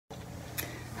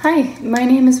Hi, my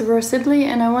name is Aurore Sibley,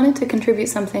 and I wanted to contribute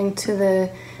something to the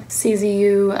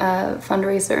CZU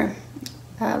fundraiser,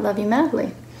 Love You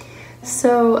Madly.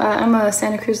 So I'm a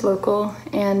Santa Cruz local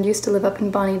and used to live up in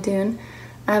Bonnie Doon.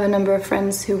 I have a number of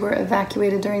friends who were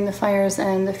evacuated during the fires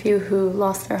and a few who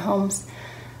lost their homes.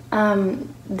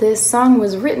 This song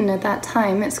was written at that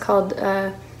time. It's called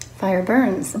Fire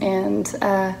Burns, and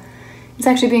it's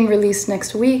actually being released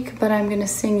next week, but I'm going to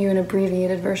sing you an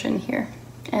abbreviated version here.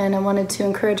 And I wanted to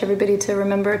encourage everybody to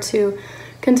remember to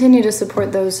continue to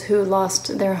support those who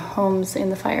lost their homes in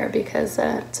the fire, because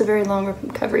it's a very long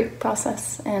recovery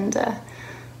process, and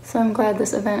so I'm glad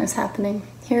this event is happening.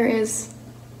 Here is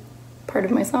part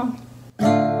of my song.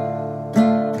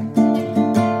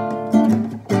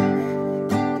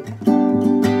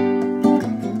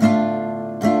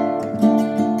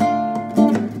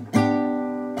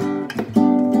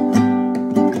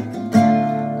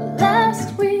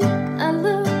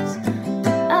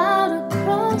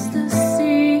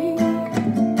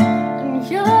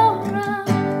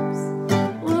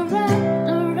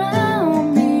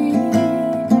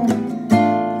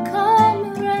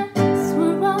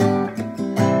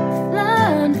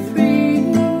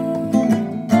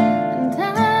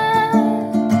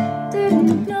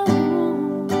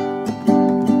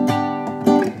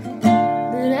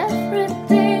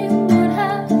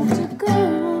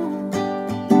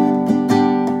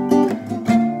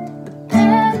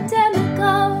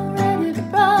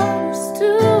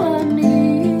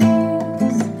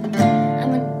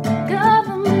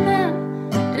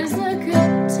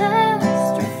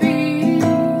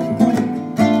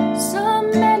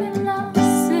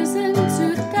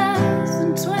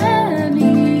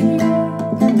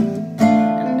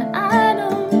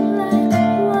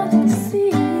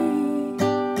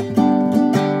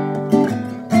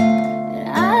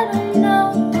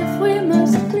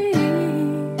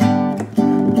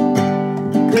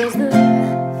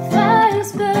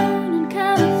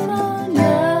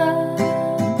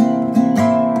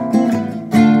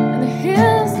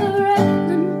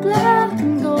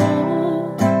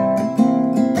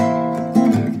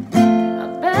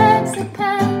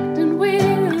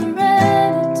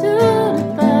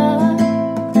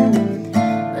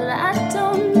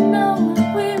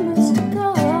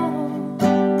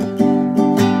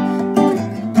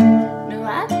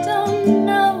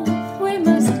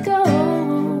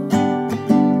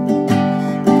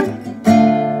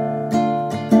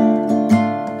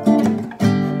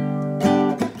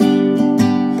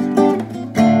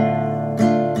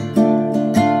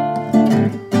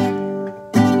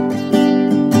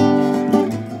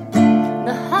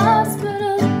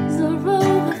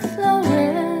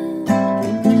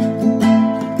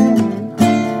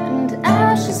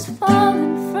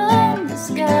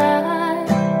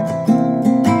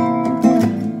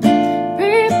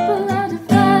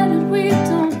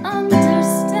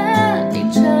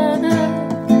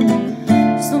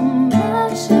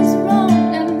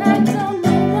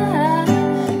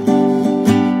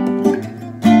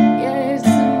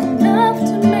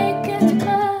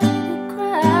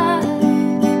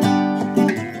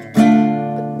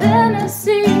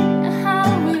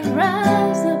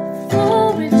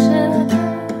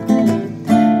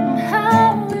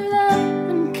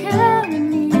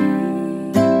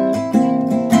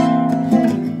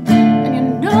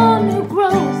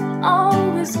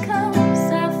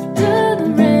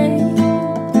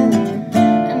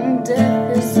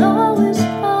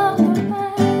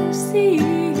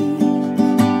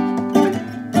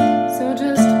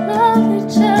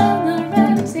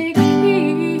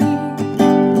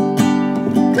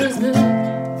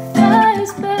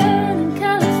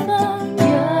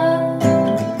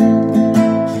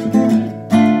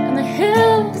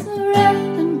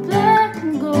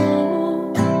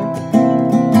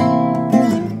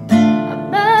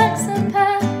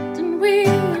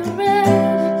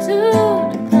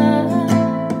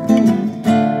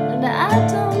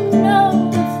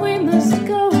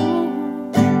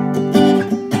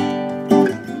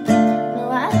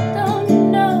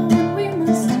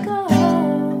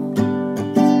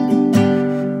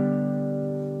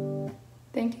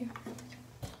 Thank you.